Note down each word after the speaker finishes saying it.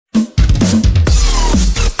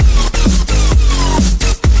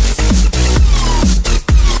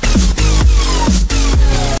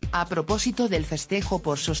propósito del festejo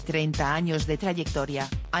por sus 30 años de trayectoria,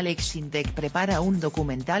 Aleks Syntek prepara un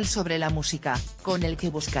documental sobre la música, con el que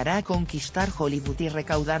buscará conquistar Hollywood y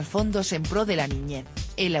recaudar fondos en pro de la niñez.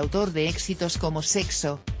 El autor de éxitos como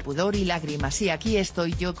Sexo, Pudor y Lágrimas y Aquí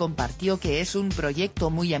estoy yo compartió que es un proyecto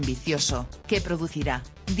muy ambicioso, que producirá,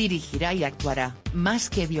 dirigirá y actuará. Más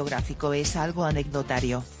que biográfico es algo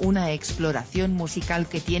anecdotario, una exploración musical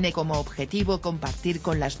que tiene como objetivo compartir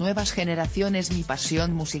con las nuevas generaciones mi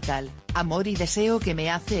pasión musical, amor y deseo que me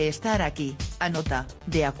hace estar aquí, anota.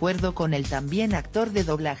 De acuerdo con el también actor de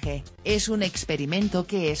doblaje, es un experimento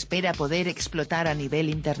que espera poder explotar a nivel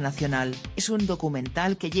internacional. Es un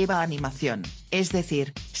documental que lleva animación, es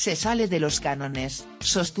decir, se sale de los cánones.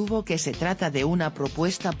 Sostuvo que se trata de una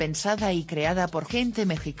propuesta pensada y creada por gente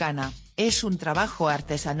mexicana. Es un trabajo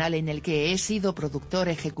artesanal en el que he sido productor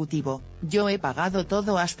ejecutivo. Yo he pagado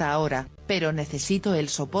todo hasta ahora, pero necesito el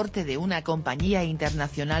soporte de una compañía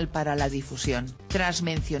internacional para la difusión. Tras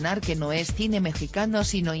mencionar que no es cine mexicano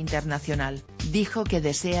sino internacional, dijo que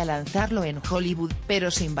desea lanzarlo en Hollywood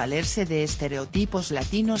pero sin valerse de estereotipos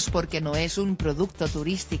latinos porque no es un producto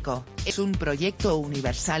turístico, es un proyecto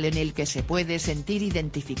universal en el que se puede sentir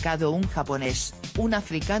identificado un japonés, un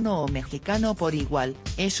africano o mexicano por igual.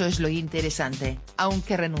 Eso es lo interesante.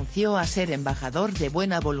 Aunque renunció a ser embajador de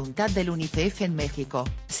buena voluntad del UNICEF en México,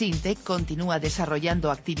 Syntek continúa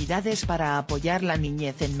desarrollando actividades para apoyar la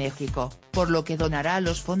niñez en México, por lo que donará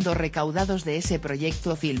los fondos recaudados de ese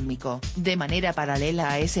proyecto fílmico. De manera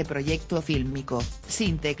paralela a ese proyecto fílmico,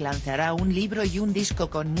 Syntek lanzará un libro y un disco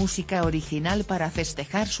con música original para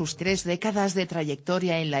festejar sus 3 décadas de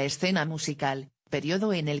trayectoria en la escena musical,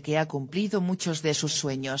 periodo en el que ha cumplido muchos de sus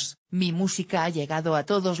sueños. Mi música ha llegado a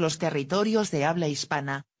todos los territorios de habla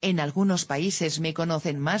hispana, en algunos países me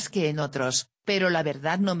conocen más que en otros, pero la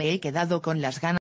verdad no me he quedado con las ganas